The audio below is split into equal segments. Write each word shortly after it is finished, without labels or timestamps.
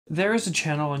There is a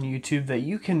channel on YouTube that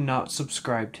you cannot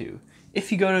subscribe to.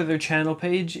 If you go to their channel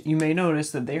page, you may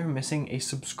notice that they are missing a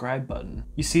subscribe button.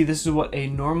 You see, this is what a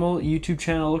normal YouTube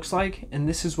channel looks like, and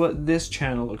this is what this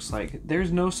channel looks like.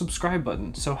 There's no subscribe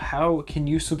button, so how can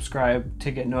you subscribe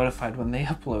to get notified when they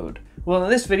upload? Well, in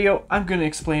this video, I'm going to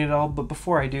explain it all, but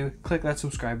before I do, click that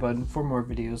subscribe button for more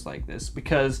videos like this,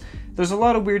 because there's a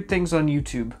lot of weird things on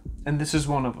YouTube, and this is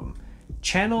one of them.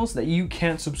 Channels that you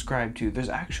can't subscribe to, there's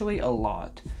actually a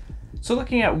lot. So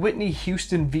looking at Whitney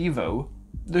Houston Vivo,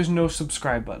 there's no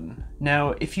subscribe button.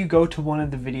 Now, if you go to one of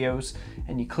the videos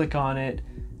and you click on it,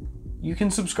 you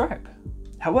can subscribe.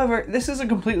 However, this is a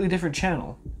completely different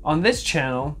channel. On this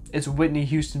channel, it's Whitney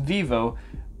Houston Vivo,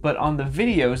 but on the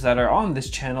videos that are on this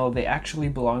channel, they actually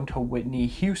belong to Whitney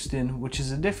Houston, which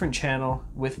is a different channel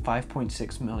with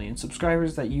 5.6 million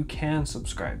subscribers that you can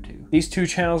subscribe to. These two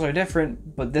channels are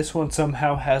different, but this one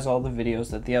somehow has all the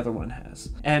videos that the other one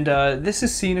has. And this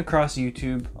is seen across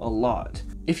YouTube a lot.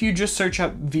 If you just search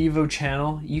up Vivo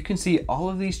channel, you can see all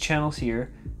of these channels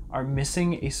here are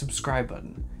missing a subscribe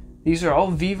button. These are all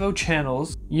Vivo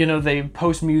channels. You know, they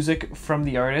post music from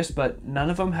the artist, but none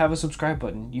of them have a subscribe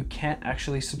button. You can't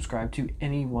actually subscribe to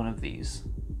any one of these,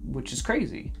 which is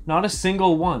crazy. Not a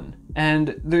single one.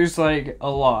 And there's like a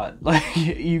lot. Like,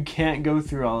 you can't go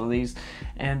through all of these.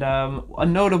 And a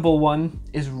notable one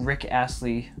is Rick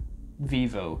Astley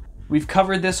Vivo. We've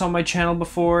covered this on my channel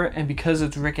before, and because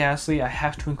it's Rick Astley, I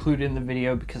have to include it in the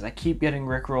video because I keep getting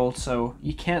rickrolled, so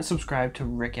you can't subscribe to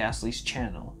Rick Astley's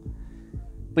channel.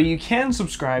 But you can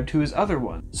subscribe to his other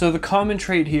one. So the common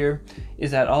trait here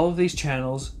is that all of these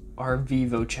channels are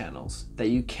Vivo channels that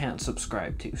you can't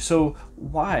subscribe to. So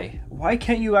why? Why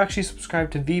can't you actually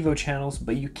subscribe to Vivo channels,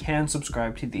 but you can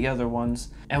subscribe to the other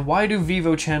ones? And why do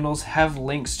Vivo channels have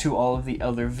links to all of the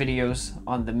other videos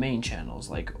on the main channels?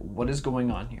 Like, what is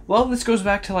going on here? Well, this goes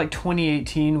back to like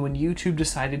 2018 when YouTube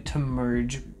decided to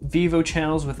merge Vivo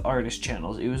channels with artist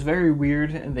channels. It was very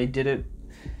weird and they did it,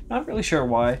 not really sure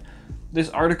why. This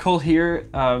article here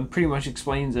pretty much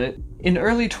explains it. In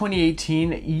early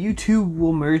 2018, YouTube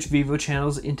will merge Vivo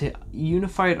channels into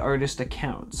unified artist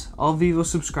accounts. All Vivo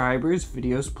subscribers,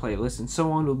 videos, playlists, and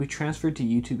so on will be transferred to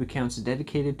YouTube accounts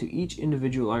dedicated to each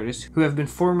individual artist who have been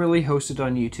formerly hosted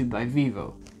on YouTube by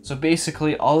Vivo. So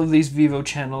basically, all of these Vivo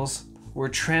channels were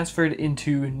transferred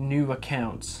into new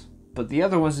accounts, but the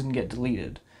other ones didn't get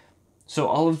deleted. So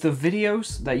all of the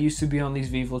videos that used to be on these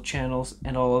Vivo channels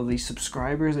and all of the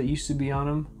subscribers that used to be on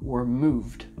them were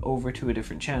moved over to a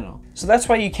different channel. So that's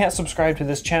why you can't subscribe to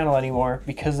this channel anymore,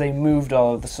 because they moved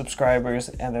all of the subscribers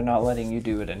and they're not letting you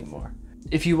do it anymore.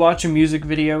 If you watch a music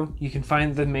video, you can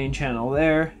find the main channel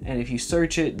there, and if you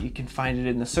search it, you can find it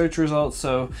in the search results.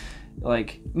 So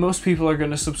like, most people are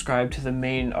going to subscribe to the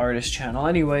main artist channel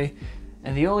anyway.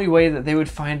 And the only way that they would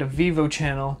find a Vivo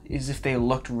channel is if they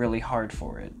looked really hard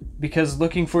for it. Because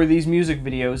looking for these music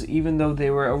videos, even though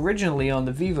they were originally on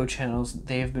the Vivo channels,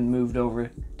 they have been moved over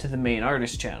to the main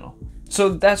artist channel. So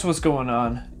that's what's going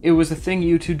on. It was a thing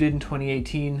YouTube did in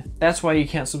 2018. That's why you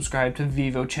can't subscribe to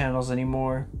Vivo channels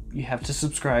anymore. You have to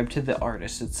subscribe to the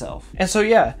artist itself. And so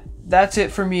yeah, that's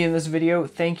it for me in this video.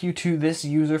 Thank you to this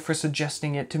user for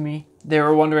suggesting it to me. They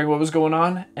were wondering what was going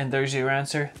on, and there's your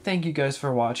answer. Thank you guys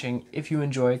for watching. If you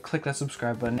enjoyed, click that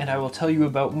subscribe button, and I will tell you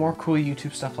about more cool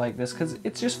YouTube stuff like this because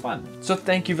it's just fun. So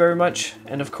thank you very much,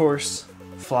 and of course,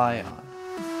 fly on.